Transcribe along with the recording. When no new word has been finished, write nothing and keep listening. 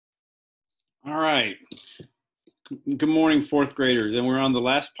All right. Good morning, fourth graders. And we're on the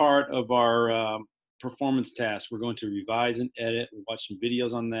last part of our performance task. We're going to revise and edit. We'll watch some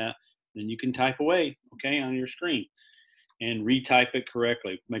videos on that. Then you can type away, okay, on your screen and retype it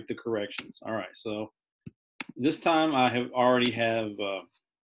correctly. Make the corrections. All right. So this time I have already have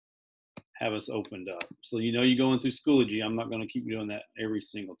us opened up. So you're going through Schoology. I'm not going to keep doing that every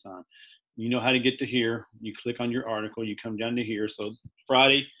single time. You know how to get to here. You click on your article. You come down to here. So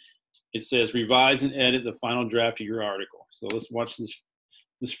Friday, it says revise and edit the final draft of your article. So let's watch this.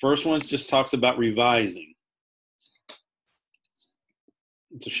 This first one just talks about revising.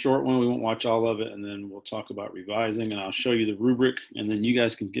 It's a short one. We won't watch all of it, and then we'll talk about revising, and I'll show you the rubric, and then you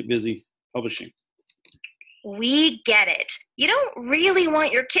guys can get busy publishing. We get it. You don't really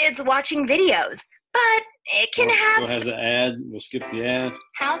want your kids watching videos, but it can have... So it has an ad. We'll skip the ad.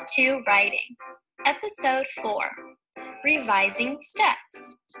 How-to writing. Episode 4. Revising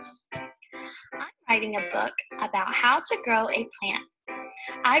steps. I'm writing a book about how to grow a plant.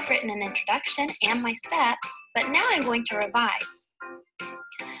 I've written an introduction and my steps, but now I'm going to revise.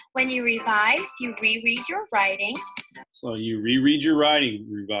 When you revise, you reread your writing. So you reread your writing,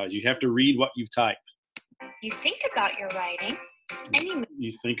 revise. You have to read what you've typed. You think about your writing, and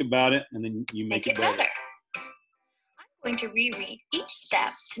you think about it, and then you make it better. I'm going to reread each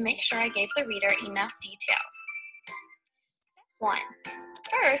step to make sure I gave the reader enough details. Step 1.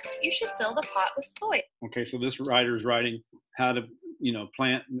 First, you should fill the pot with soil. Okay, so this writer is writing how to,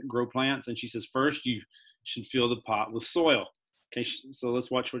 grow plants, and she says first you should fill the pot with soil. Okay, so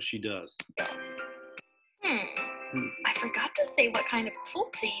let's watch what she does. I forgot to say what kind of tool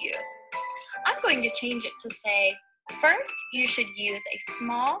to use. I'm going to change it to say, first, you should use a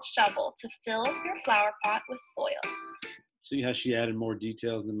small shovel to fill your flower pot with soil. See how she added more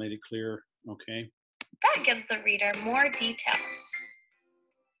details and made it clearer? Okay. That gives the reader more details.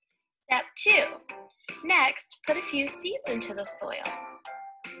 Step 2. Next, put a few seeds into the soil.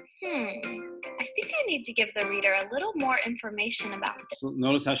 I think I need to give the reader a little more information about this. So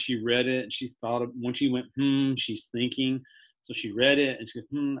notice how she read it and she thought of, when she went, she's thinking. So she read it and she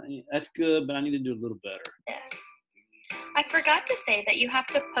said, that's good, but I need to do a little better. Yes. I forgot to say that you have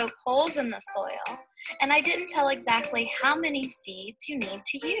to poke holes in the soil, and I didn't tell exactly how many seeds you need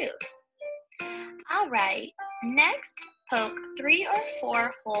to use. All right, next, poke 3 or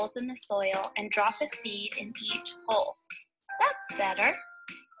 4 holes in the soil and drop a seed in each hole. That's better.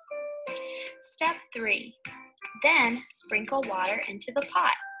 Step 3. Then sprinkle water into the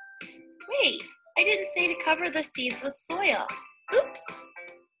pot. Wait, I didn't say to cover the seeds with soil. Oops.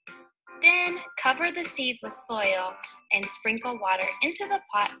 Then cover the seeds with soil and sprinkle water into the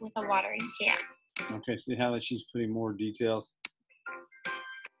pot with a watering can. Okay, see how she's putting more details?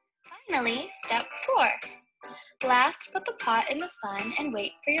 Finally, step 4. Last, put the pot in the sun and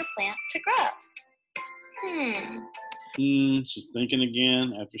wait for your plant to grow. She's thinking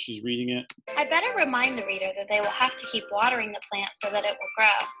again after she's reading it. I better remind the reader that they will have to keep watering the plant so that it will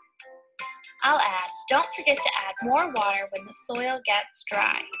grow. I'll add, don't forget to add more water when the soil gets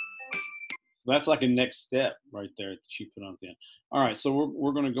dry. That's like a next step right there that she put on at the end. All right, so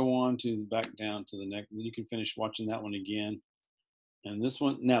we're going to go on to back down to the next. You can finish watching that one again. And this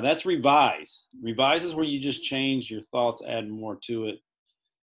one, now that's revise. Revise is where you just change your thoughts, add more to it.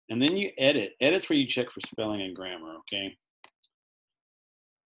 And then you edit. Edit's where you check for spelling and grammar, okay?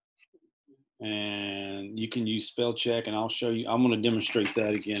 And you can use spell check, and I'll show you. I'm going to demonstrate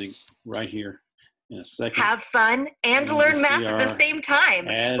that again right here in a second. Have fun and learn math at the same time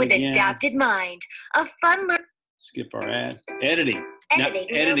with Adapted Mind. A fun learn. Skip our ad. Editing. Editing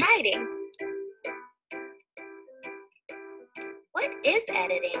your writing. What is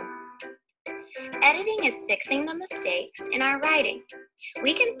editing? Editing is fixing the mistakes in our writing.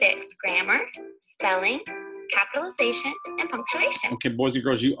 We can fix grammar, spelling, capitalization, and punctuation. Okay, boys and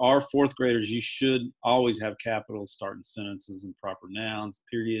girls, you are fourth graders. You should always have capitals starting sentences and proper nouns,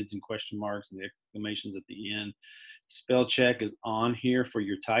 periods and question marks and the exclamations at the end. Spell check is on here for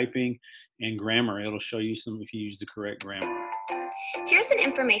your typing, and grammar. It'll show you some if you use the correct grammar. Here's an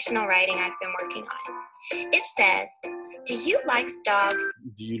informational writing I've been working on. It says, do you like dogs?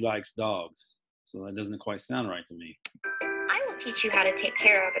 Do you like dogs? So that doesn't quite sound right to me. I will teach you how to take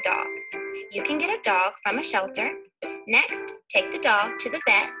care of a dog. You can get a dog from a shelter. Next, take the dog to the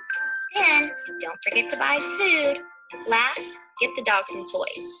vet. Then, don't forget to buy food. Last, get the dog some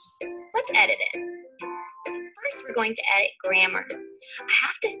toys. Let's edit it. First, we're going to edit grammar. I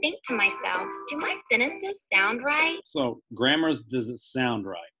have to think to myself, do my sentences sound right? So, grammar, does it sound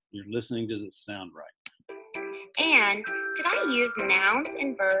right? You're listening, does it sound right? And did I use nouns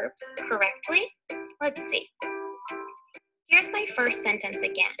and verbs correctly? Let's see. Here's my first sentence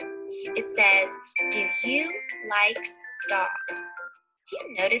again. It says, do you likes dogs? Do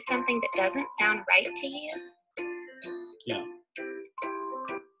you notice something that doesn't sound right to you? Yeah.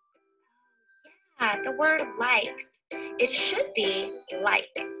 Yeah, the word likes. It should be like.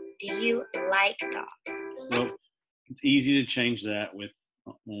 Do you like dogs? So it's easy to change that with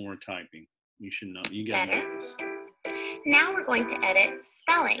when we're typing. You should know. You got Better. it. Now we're going to edit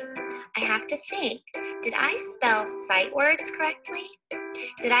spelling. I have to think, did I spell sight words correctly?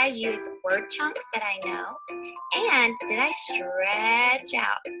 Did I use word chunks that I know? And did I stretch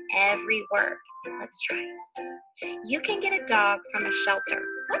out every word? Let's try. You can get a dog from a shelter.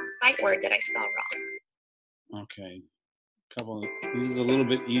 What sight word did I spell wrong? Okay. This is a little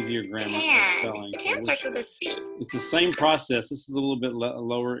bit easier grammar spelling. Can starts with a C. It's the same process. This is a little bit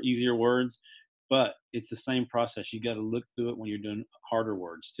lower, easier words, but it's the same process. You got to look through it when you're doing harder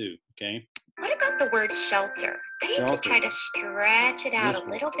words too. Okay. What about the word shelter? I need to try to stretch it out a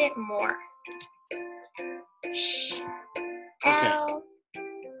little bit more. Shelter.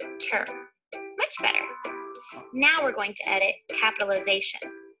 Much better. Now we're going to edit capitalization.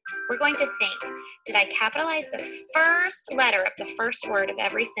 We're going to think, did I capitalize the first letter of the first word of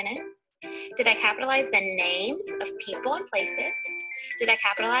every sentence? Did I capitalize the names of people and places? Did I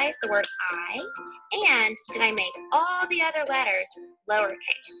capitalize the word I? And did I make all the other letters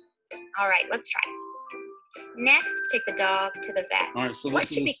lowercase? All right, let's try. Next, take the dog to the vet. All right, so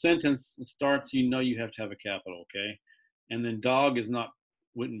this is a sentence that starts, you know you have to have a capital, okay? And then dog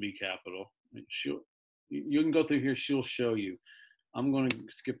wouldn't be capital. You can go through here, she'll show you. I'm going to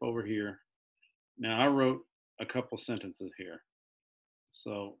skip over here. Now, I wrote a couple sentences here.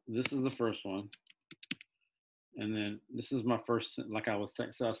 So this is the first one. And then this is my first, like I was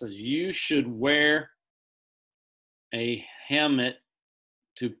saying, so I said, you should wear a helmet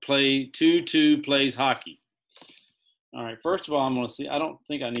to plays hockey. All right, first of all, I'm going to see, I don't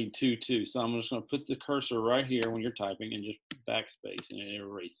think I need to, so I'm just going to put the cursor right here when you're typing and just backspace, and it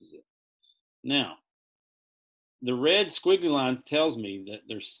erases it. Now, the red squiggly lines tells me that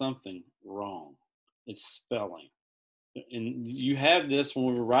there's something wrong. It's spelling. And you have this when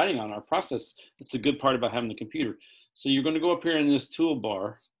we were writing on our process. It's a good part about having the computer. So you're going to go up here in this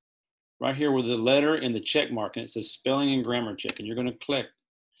toolbar, right here with the letter and the check mark, and it says spelling and grammar check, and you're going to click.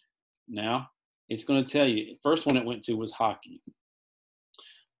 Now, it's going to tell you, first one it went to was hockey.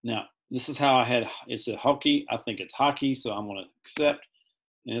 Now, this is how it's a hockey. I think it's hockey, so I'm going to accept,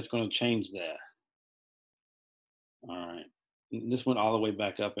 and it's going to change that. All right. This went all the way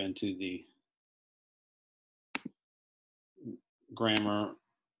back up into the grammar.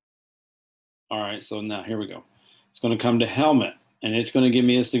 All right, so now here we go. It's going to come to helmet, and it's going to give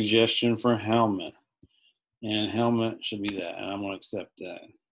me a suggestion for helmet. And helmet should be that, and I'm going to accept that.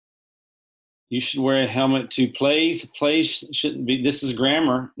 You should wear a helmet to plays. Plays shouldn't be, this is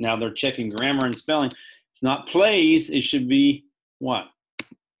grammar. Now they're checking grammar and spelling. It's not plays, it should be what?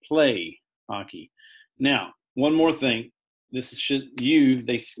 Play hockey. Now, one more thing. This should,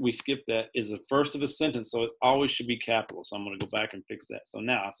 we skipped that, is the first of a sentence, so it always should be capital. So I'm going to go back and fix that. So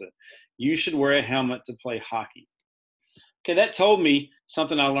now I said, you should wear a helmet to play hockey. Okay, that told me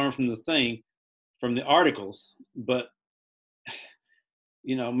something I learned from the articles, but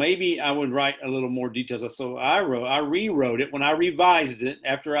you know, maybe I would write a little more details. So I rewrote it when I revised it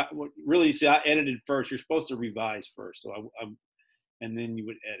after I edited first. You're supposed to revise first, so and then you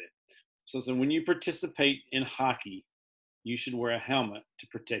would edit. So when you participate in hockey, you should wear a helmet to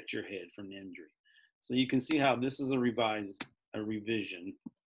protect your head from injury. So you can see how this is a revision.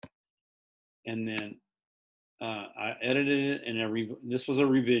 And then I edited it, and this was a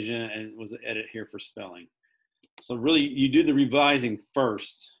revision, and it was an edit here for spelling. So really, you do the revising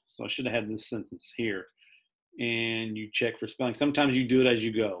first. So I should have had this sentence here. And you check for spelling. Sometimes you do it as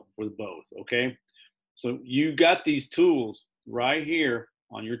you go with both, okay? So you got these tools right here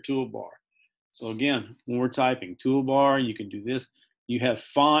on your toolbar. So again, when we're typing, toolbar, you can do this. You have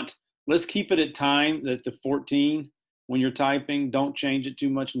font. Let's keep it at time, at the 14 when you're typing. Don't change it too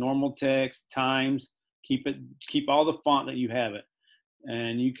much. Normal text, times. Keep all the font that you have it.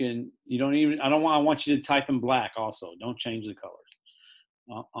 And I want you to type in black also. Don't change the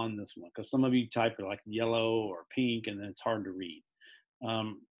colors on this one, because some of you type it like yellow or pink, and then it's hard to read.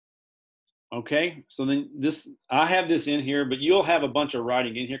 Okay, so then I have this in here, but you'll have a bunch of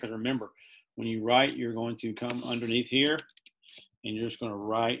writing in here, because remember, when you write, you're going to come underneath here, and you're just going to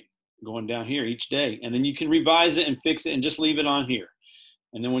write going down here each day. And then you can revise it and fix it and just leave it on here.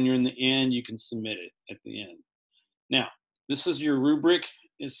 And then when you're in the end, you can submit it at the end. Now, this is your rubric.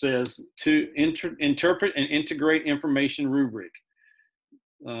 It says to interpret and integrate information rubric.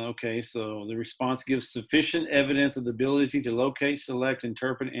 Okay, so the response gives sufficient evidence of the ability to locate, select,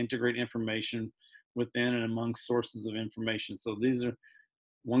 interpret, and integrate information within and among sources of information. So these are,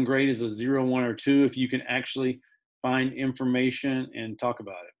 one grade is a 0, 1, or 2 if you can actually find information and talk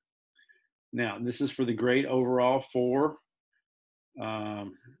about it. Now, this is for the grade overall 4.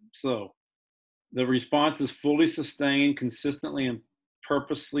 So the response is fully sustained, consistently, and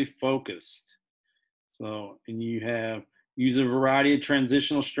purposely focused. So, and you have use a variety of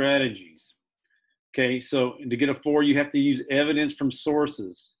transitional strategies. Okay, so to get a 4, you have to use evidence from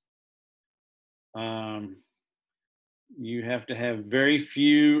sources. You have to have very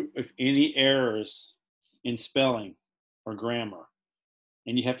few, if any, errors in spelling or grammar.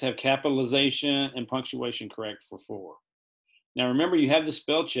 And you have to have capitalization and punctuation correct for 4. Now remember, you have the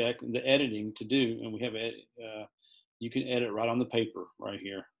spell check and the editing to do, and we have you can edit right on the paper right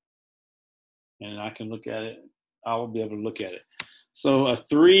here. And I can look at it. I'll be able to look at it. So a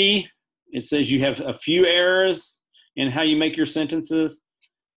 3, it says you have a few errors in how you make your sentences.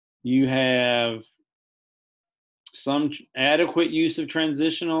 You have some adequate use of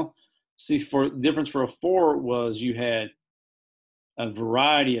transitional. See, for the difference for a 4 was you had a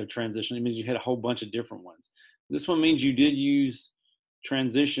variety of transitions. It means you had a whole bunch of different ones. This one means you did use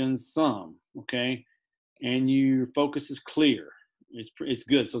transitions some, okay? And your focus is clear. It's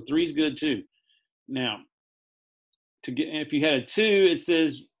good. So 3 is good too. Now, if you had a 2, it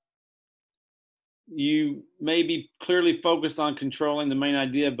says you may be clearly focused on controlling the main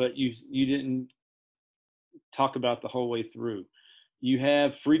idea, but you didn't talk about the whole way through. You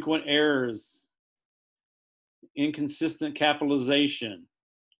have frequent errors, inconsistent capitalization,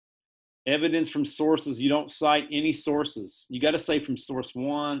 evidence from sources. You don't cite any sources. You got to say from source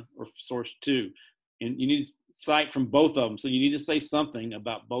 1 or source 2. And you need to cite from both of them. So you need to say something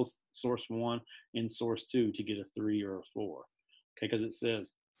about both source 1 and source 2 to get a 3 or a 4. Okay, because it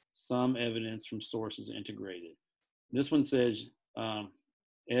says some evidence from sources integrated. This one says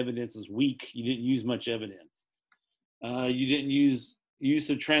evidence is weak. You didn't use much evidence. You didn't use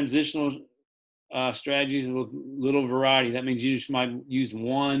of transitional strategies with little variety. That means you just might use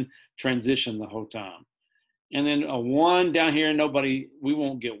one transition the whole time. And then a 1 down here, we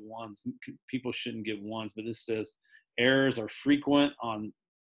won't get 1s. People shouldn't get 1s, but this says errors are frequent on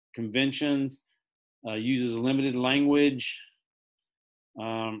conventions, uses limited language,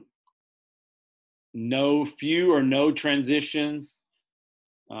 few or no transitions,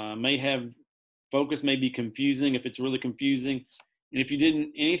 may have focus, may be confusing if it's really confusing. And if you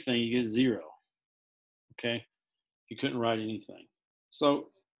didn't anything, you get 0. Okay, you couldn't write anything. So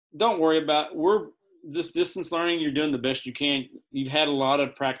don't worry about this distance learning. You're doing the best you can. You've had a lot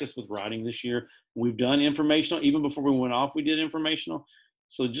of practice with writing this year. We've done informational. Even before we went off, we did informational.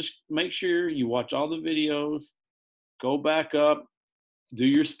 So just make sure you watch all the videos, go back up, do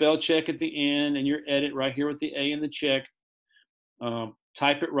your spell check at the end and your edit right here with the A and the check.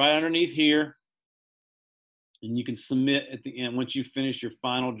 Type it right underneath here, and you can submit at the end once you finish your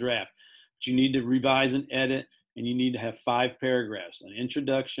final draft. But you need to revise and edit, and you need to have 5 paragraphs: an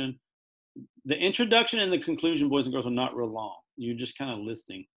introduction. The introduction and the conclusion, boys and girls, are not real long. You're just kind of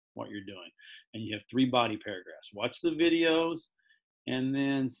listing what you're doing. And you have 3 body paragraphs. Watch the videos and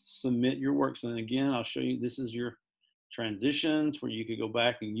then submit your work. So then again, I'll show you, this is your transitions where you could go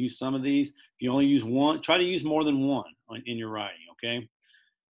back and use some of these. If you only use one, try to use more than one in your writing, okay?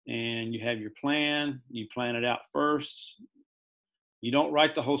 And you have your plan. You plan it out first. You don't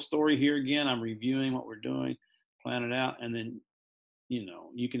write the whole story here again. I'm reviewing what we're doing. Plan it out, and then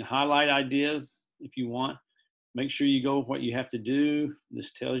you can highlight ideas if you want. Make sure you go what you have to do.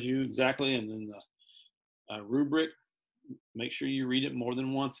 This tells you exactly, and then the rubric. Make sure you read it more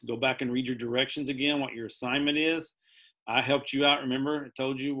than once. Go back and read your directions again, what your assignment is. I helped you out. Remember, I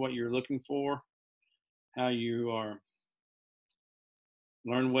told you what you're looking for, how you are.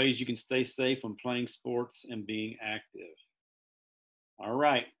 Learn ways you can stay safe when playing sports and being active. All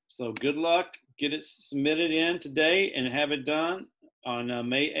right, so good luck. Get it submitted in today and have it done on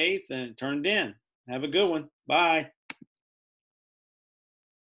May 8th and turned in. Have a good one. Bye.